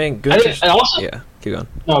 I mean, Gunther. And also, keep going.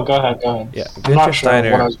 No, go ahead. Yeah, Gunther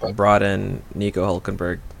Steiner brought in Nico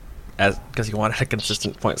Hülkenberg because he wanted a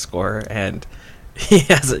consistent point scorer, and he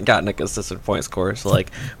hasn't gotten a consistent point scorer. So,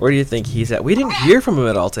 like, where do you think he's at? We didn't hear from him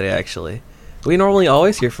at all today, actually. We normally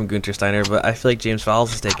always hear from Gunther Steiner, but I feel like James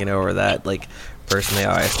Fowles has taken over that like person they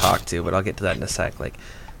always talk to. But I'll get to that in a sec. Like,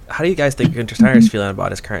 how do you guys think Gunther Steiner is feeling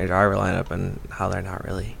about his current driver lineup and how they're not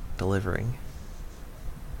really delivering?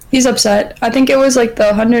 He's upset. I think it was like the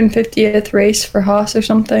 150th race for Haas or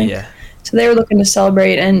something. Yeah. So they were looking to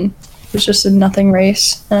celebrate, and it was just a nothing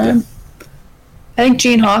race. I think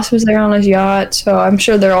Gene Haas was there on his yacht, so I'm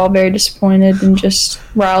sure they're all very disappointed and just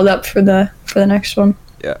riled up for the next one.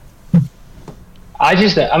 Yeah. it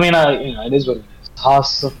is what it is.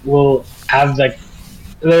 Haas will have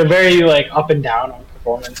they're very up and down on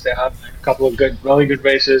performance. They have a couple of really good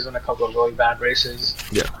races and a couple of really bad races.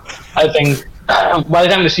 Yeah. I think by the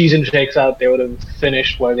time the season shakes out, they would have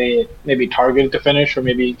finished where they maybe targeted to finish or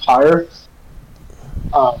maybe higher.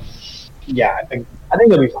 I think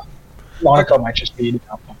they'll be fine. Monaco might just be the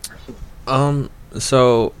outcome.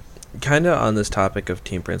 So kind of on this topic of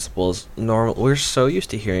team principles, we're so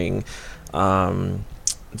used to hearing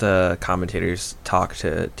the commentators talk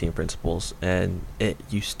to team principals, and it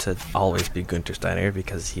used to always be Gunther Steiner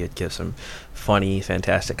because he would give some funny,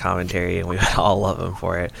 fantastic commentary, and we would all love him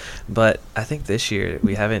for it. But I think this year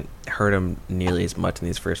we haven't heard him nearly as much in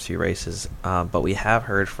these first few races, but we have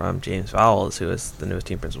heard from James Fowles, who is the newest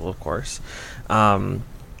team principal, of course. And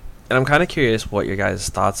I'm kind of curious what your guys'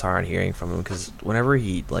 thoughts are on hearing from him, because whenever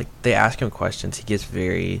they ask him questions, he gives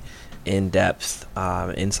very in-depth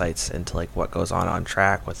insights into what goes on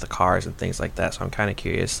track with the cars and things like that. So I'm kind of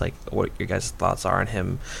curious what your guys' thoughts are on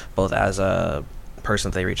him, both as a person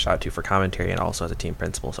that they reached out to for commentary and also as a team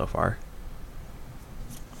principal so far.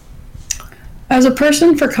 As a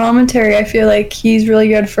person for commentary, I feel like he's really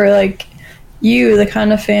good for you, the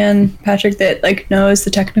kind of fan, Patrick, that knows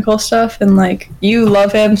the technical stuff, and you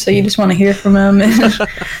love him, so you just want to hear from him.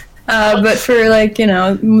 But for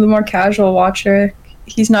the more casual watcher,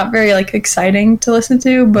 he's not very exciting to listen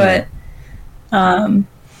to. But I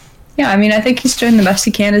think he's doing the best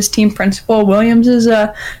he can as team principal. Williams is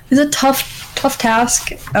a tough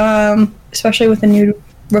task, especially with a new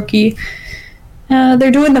rookie.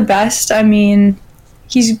 They're doing the best. I mean,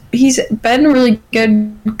 he's been really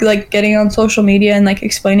good getting on social media and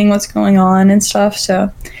explaining what's going on and stuff,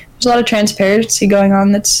 so there's a lot of transparency going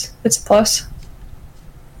on. That's a plus.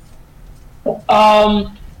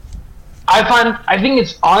 I think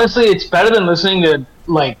it's better than listening to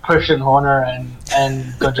like Christian Horner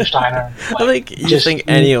and Gunther Steiner. I think you think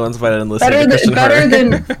anyone's better than listening better to Christian better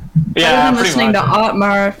Horner. than Yeah, pretty listening much. to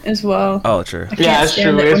Otmar as well. Oh, true. Yeah, it's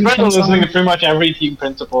true. It's better than listening to to. pretty much every team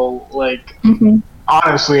principal. Like, Hmm.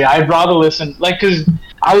 honestly, I'd rather listen. Like, because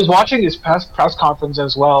I was watching his press conference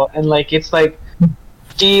as well, and like, it's like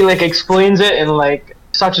he like explains it in like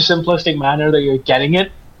such a simplistic manner that you're getting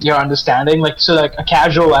it, you're understanding. Like, so like a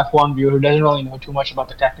casual F1 viewer who doesn't really know too much about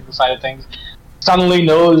the technical side of things suddenly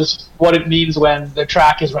knows what it means when the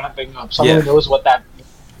track is ramping up. Suddenly knows what that means.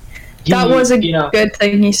 That was a good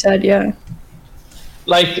thing he said, yeah.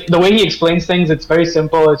 Like, the way he explains things, it's very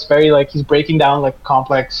simple. It's very, like, he's breaking down, like,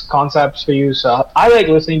 complex concepts for you. So I like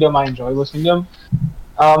listening to him. I enjoy listening to him.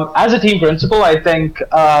 As a team principal, I think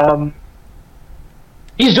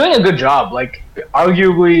he's doing a good job. Like,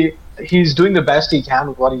 arguably, he's doing the best he can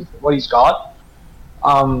with what he's got.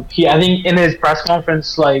 I think in his press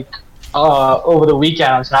conference, like, over the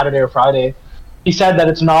weekend on Saturday or Friday, he said that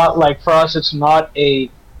it's not, like, for us, it's not a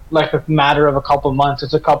matter of a couple months.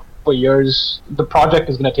 It's a couple years. The project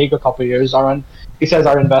is going to take a couple years. He said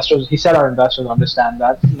our investors understand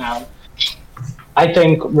that now. I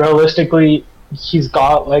think realistically, he's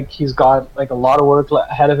got like a lot of work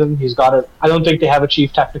ahead of him. I don't think they have a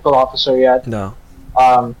chief technical officer yet. No.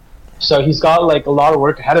 So he's got like a lot of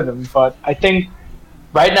work ahead of him. But I think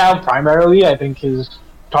right now, primarily, I think his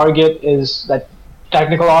target is that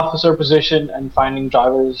technical officer position and finding a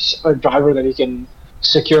driver that he can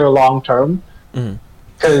secure long term.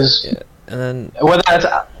 Because whether that's,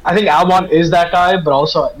 I think Albon is that guy, but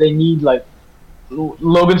also they need like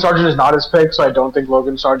Logan Sargent is not his pick, so I don't think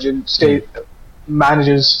Logan Sargent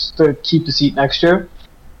manages to keep the seat next year.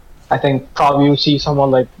 I think probably you'll see someone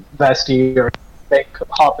like Vesti or Vic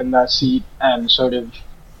hop in that seat and sort of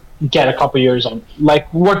get a couple years on, like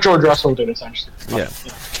what George Russell did essentially. Yeah.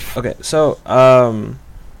 Okay, so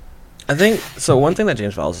I think so. One thing that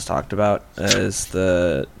James Vowles has talked about is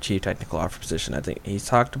the chief technical officer position. I think he's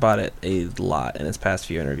talked about it a lot in his past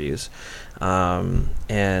few interviews,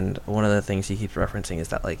 and one of the things he keeps referencing is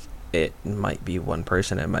that like it might be one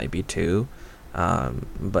person, it might be two,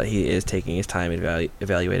 but he is taking his time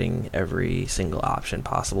evaluating every single option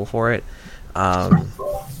possible for it,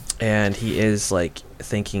 and he is like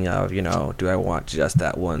thinking of, do I want just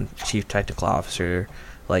that one chief technical officer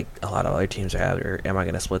like a lot of other teams have, or am I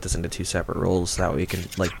going to split this into two separate roles so that we can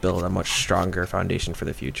like build a much stronger foundation for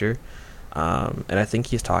the future? And I think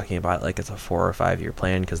he's talking about like it's a 4 or 5 year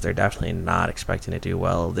plan, because they're definitely not expecting to do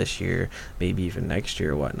well this year, maybe even next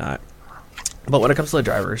year or whatnot. But when it comes to the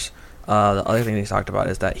drivers, the other thing he's talked about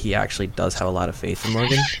is that he actually does have a lot of faith in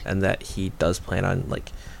Logan, and that he does plan on like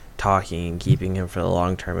talking, keeping him for the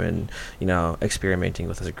long term, and experimenting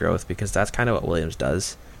with his growth, because that's kind of what Williams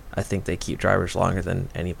does. I think they keep drivers longer than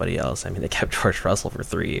anybody else. I mean, they kept George Russell for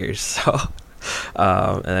 3 years, so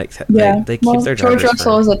and they keep their drivers. George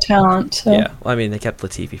Russell is a talent. So. Yeah, well, I mean, they kept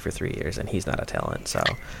Latifi for 3 years, and he's not a talent, so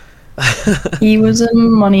he was a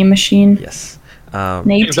money machine. Yes,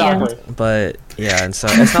 exactly. But yeah, and so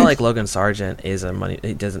it's not like Logan Sargent is a money.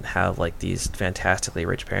 He doesn't have like these fantastically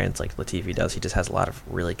rich parents like Latifi does. He just has a lot of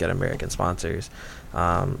really good American sponsors.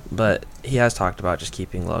 But he has talked about just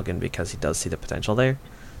keeping Logan because he does see the potential there.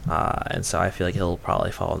 And so I feel like he'll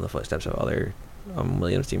probably follow in the footsteps of other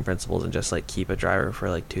Williams team principals and just like keep a driver for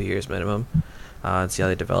like 2 years minimum, and see how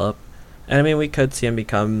they develop. And I mean, we could see him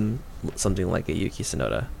become something like a Yuki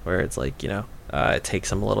Tsunoda, where it's like it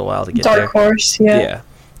takes him a little while to get there. Dark horse, yeah. Yeah,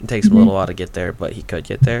 it takes him a little while to get there, but he could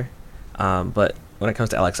get there. But when it comes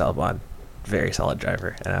to Alex Albon, very solid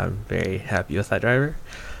driver, and I'm very happy with that driver.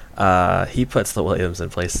 He puts the Williams in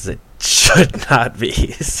places it should not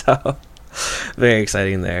be, so very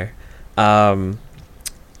exciting there.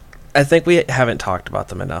 I think we haven't talked about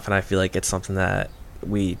them enough, and I feel like it's something that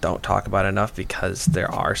we don't talk about enough because there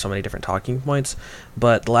are so many different talking points.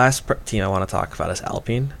 But the last team I want to talk about is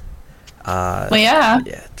Alpine. Yeah,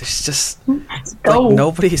 there's just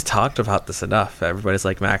nobody's talked about this enough. Everybody's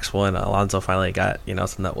like Max won, Alonso finally got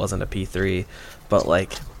something that wasn't a P3, but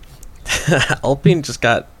like Alpine just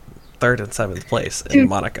got 3rd and 7th place in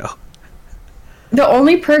Monaco. The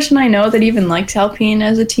only person I know that even likes Alpine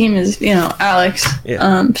as a team is, Alex.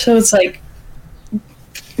 Yeah. So it's like,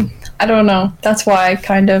 I don't know. That's why I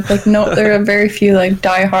kind of like there are very few like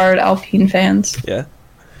diehard Alpine fans. Yeah.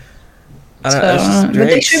 But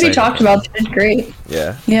they should be talked about. It's great.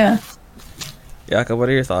 Yeah. Yeah. Jakob, what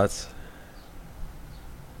are your thoughts?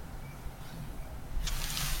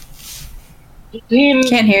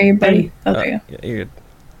 Can't hear you, buddy. Yeah, you're good.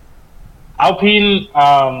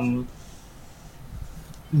 Alpine,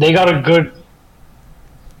 they got a good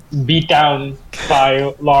beat down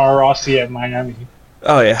by Laura Rossi at Miami.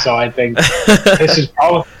 Oh yeah. So I think this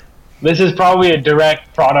is probably a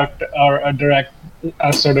direct product or a direct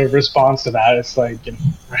sort of response to that. It's like,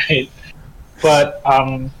 right? But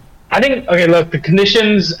I think, okay, look, the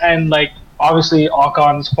conditions and like obviously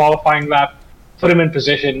Ocon's qualifying lap put him in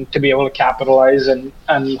position to be able to capitalize and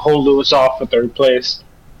hold Lewis off for third place.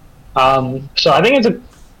 So I think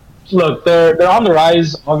look, they're on the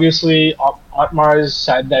rise. Obviously, Otmar has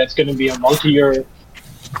said that it's going to be a multi-year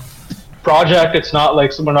project. It's not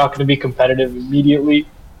like we're not going to be competitive immediately.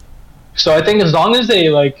 So I think as long as they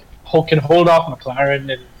like can hold off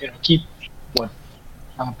McLaren and keep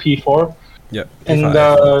P4. Yep.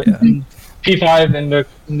 P5, P5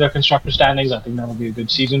 in the constructor standings, I think that'll be a good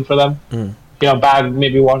season for them. Bag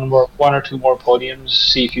maybe one or two more podiums.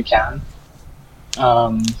 See if you can.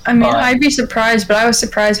 I'd be surprised, but I was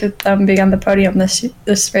surprised with them being on the podium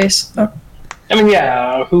this race. So. I mean,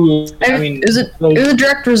 yeah. It was a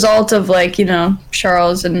direct result of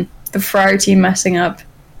Charles and the Ferrari team messing up,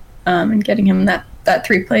 and getting him that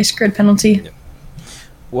 3-place grid penalty. Yep.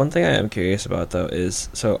 One thing I am curious about, though, is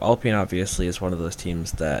so Alpine obviously is one of those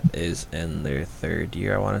teams that is in their third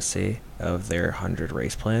year, I want to say, of their 100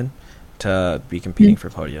 race plan to be competing for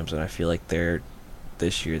podiums, and I feel like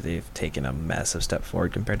this year they've taken a massive step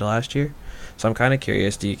forward compared to last year. So I'm kind of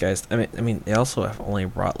curious, do you guys, I mean, they also have only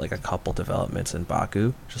brought like a couple developments in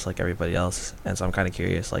Baku, just like everybody else, and so I'm kind of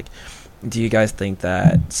curious, like, do you guys think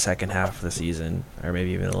that second half of the season, or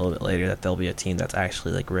maybe even a little bit later, that there'll be a team that's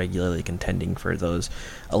actually like regularly contending for those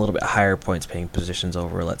a little bit higher points paying positions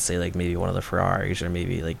over, let's say, like maybe one of the Ferraris or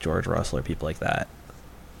maybe like George Russell or people like that?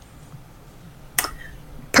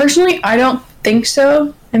 Personally, I don't think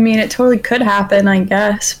so. I mean, it totally could happen, I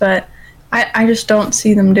guess, but I just don't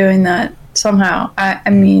see them doing that somehow.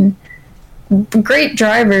 I mean, great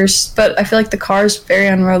drivers, but I feel like the car's very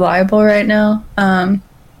unreliable right now.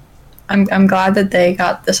 I'm glad that they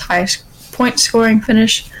got this highest point scoring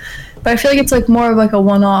finish, but I feel like it's like more of like a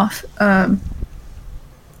one-off. I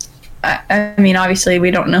mean, obviously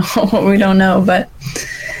we don't know what we don't know, but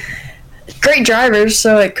great drivers,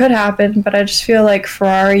 so it could happen. But I just feel like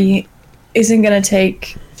Ferrari isn't going to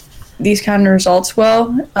take these kind of results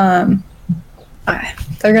well.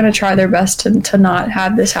 They're going to try their best to not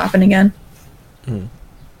have this happen again.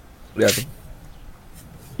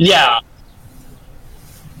 Yeah.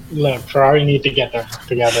 Look, Ferrari need to get their act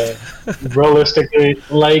together. Realistically,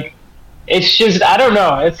 like, it's just, I don't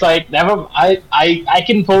know. It's like, I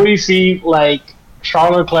can fully see, like,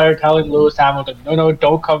 Charles Leclerc telling Lewis Hamilton, no,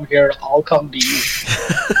 don't come here. I'll come to you.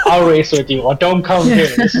 I'll race with you. Or don't come here.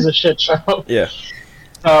 This is a shit show. Yeah.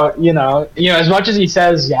 So, as much as he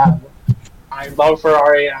says, yeah, I love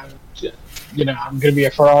Ferrari, I'm going to be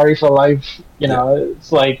a Ferrari for life,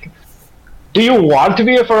 it's like, do you want to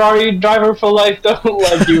be a Ferrari driver for life, though?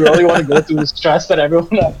 Like, do you really want to go through the stress that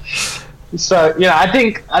everyone has? So, I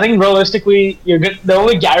think realistically, the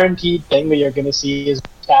only guaranteed thing that you're going to see is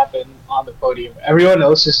Verstappen on the podium. Everyone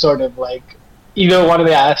else is sort of like, either one of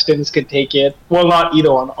the Astons could take it. Well, not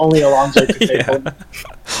either one. Only Alonso could take it.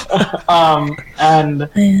 And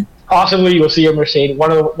possibly you'll see a Mercedes,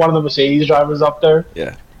 one of the Mercedes drivers up there.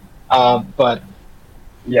 Yeah. But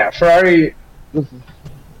yeah, Ferrari.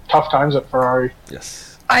 Tough times at Ferrari.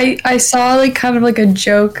 Yes. I saw like kind of like a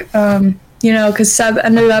joke, because Seb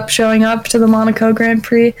ended up showing up to the Monaco Grand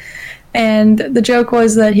Prix, and the joke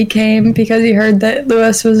was that he came because he heard that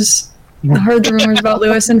heard the rumors about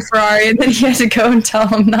Lewis and Ferrari, and then he had to go and tell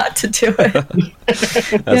him not to do it. He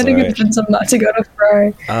had to convince him not to go to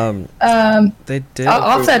Ferrari. They did.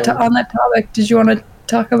 On that topic, did you want to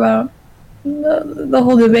talk about the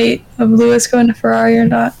whole debate of Lewis going to Ferrari or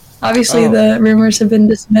not? Obviously, the rumors have been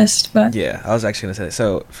dismissed, but... Yeah, I was actually going to say,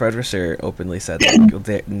 so Fred Vasseur openly said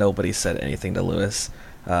that nobody said anything to Lewis,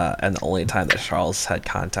 and the only time that Charles had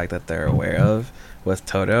contact that they're aware of with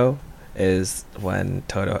Toto is when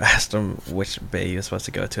Toto asked him which bay he was supposed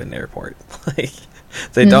to go to in the airport. Like,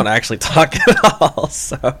 they don't actually talk at all,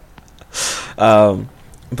 so...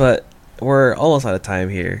 but we're almost out of time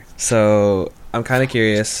here, so... I'm kind of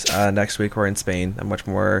curious. Next week we're in Spain, a much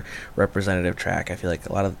more representative track. I feel like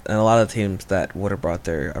a lot of teams that would have brought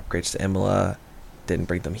their upgrades to Imola didn't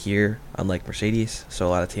bring them here, unlike Mercedes. So a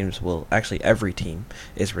lot of teams every team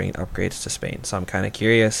is bringing upgrades to Spain. So I'm kind of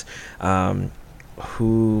curious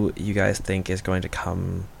who you guys think is going to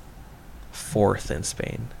come fourth in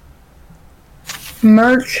Spain.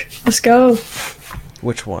 Merc, let's go.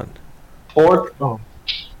 Which one? Fourth? Oh.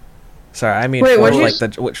 Sorry, I mean, wait,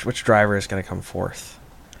 which driver is going to come fourth?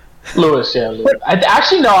 Lewis, yeah. Lewis.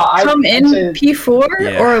 Actually, no. Come in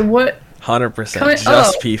P4 or what? 100%. Coming- Just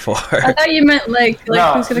I P4. thought you meant like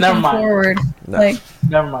No, who's gonna never come mind. forward. No. Like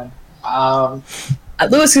Never mind.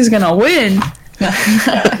 Lewis is gonna win.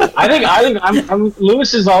 I think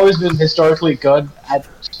Lewis has always been historically good at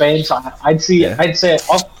Spain, so I'd say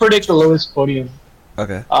I'll predict the Lewis podium.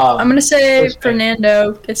 Okay. I'm gonna say Spain.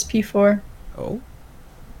 Fernando gets P4. Oh.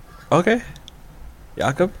 Okay.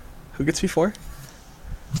 Jakob, who gets P4?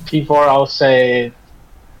 P4, I'll say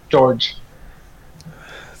George.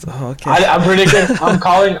 Oh, okay. I'm predicting. I'm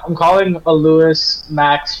calling a Lewis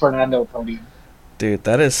Max Fernando podium. Dude,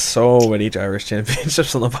 that is so many drivers'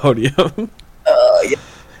 championships on the podium. Yeah.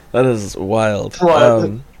 That is wild.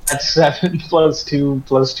 What? That's 7 plus 2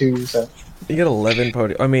 plus 2. So. You get 11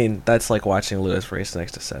 podium. I mean, that's like watching Lewis race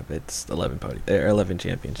next to Seb. It's 11 podium, 11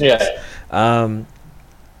 championships. Yeah.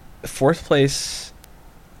 Fourth place,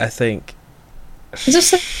 I think. It's just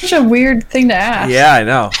such a weird thing to ask. Yeah, I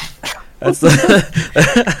know. That's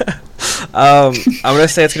the. I'm gonna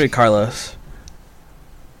say it's gonna be Carlos.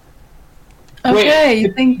 Okay, Wait,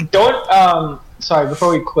 you think? Don't. Sorry.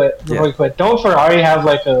 Before we quit. Don't Ferrari have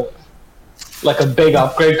like a big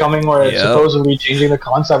upgrade coming where it's supposedly changing the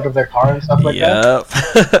concept of their car and stuff like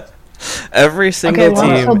that? Every single Okay,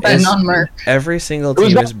 well, team betting on Merc. every single Who's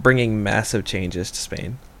team that? is bringing massive changes to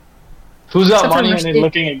Spain. Who's got Except for money and is Mercedes.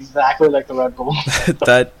 looking exactly like the Red Bull?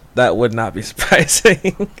 That would not be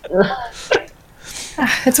surprising.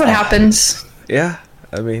 That's what happens. Yeah,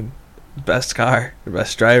 I mean, best car,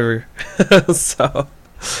 best driver. So,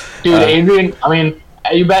 Dude, Adrian. I mean,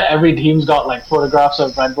 you bet every team's got like photographs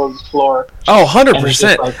of Red Bull's floor. oh, And it's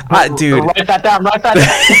just 100%. like, Dude. Write that down. Write that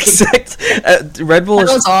down. Red Bull That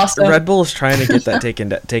was is awesome. Red Bull is trying to get that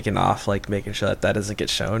taken off, like making sure that doesn't get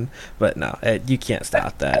shown. But no, you can't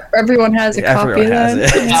stop that. Everyone has a copy Everyone of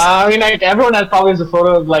has that. it. I mean, like everyone has probably a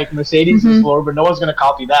photo of like Mercedes' floor, but no one's gonna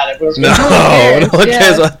copy that. Everyone's No, gonna no one Yeah.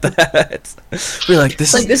 cares about that. We're like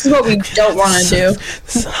this. Like this is what we don't want to do.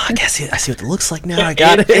 I see what it looks like now. I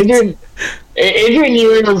got it. Adrian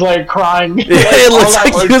Newey was like crying. Yeah, it all looks that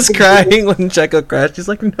like he work. was crying when Checo crashed. He's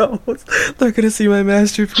like, no, they're gonna see my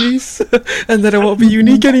masterpiece, and then it won't be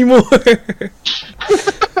unique anymore.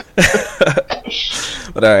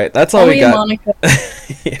 But all right, that's all Only we in got. Monaco.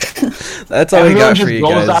 Yeah. That's all we Everyone got just for you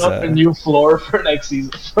rolls guys. out a new floor for next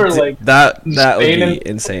season. For like that would Spain be and-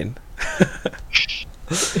 insane.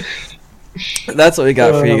 That's what we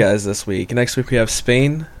got for you guys this week. Next week we have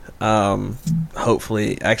Spain.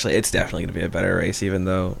 Hopefully, actually, it's definitely going to be a better race, even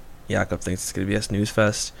though Jakob thinks it's going to be a snooze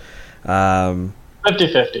fest. 50-50.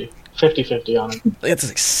 50-50 on it. It's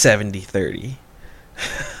like 70-30.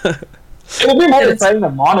 It'll be more It's exciting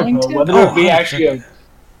than going Monaco. to. Whether Oh, it be actually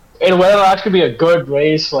whether it'll actually be a good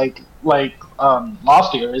race like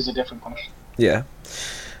last year is a different question. Yeah.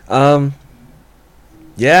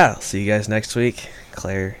 Yeah, I'll see you guys next week.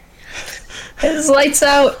 Claire. It's lights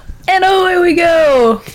out, and away we go.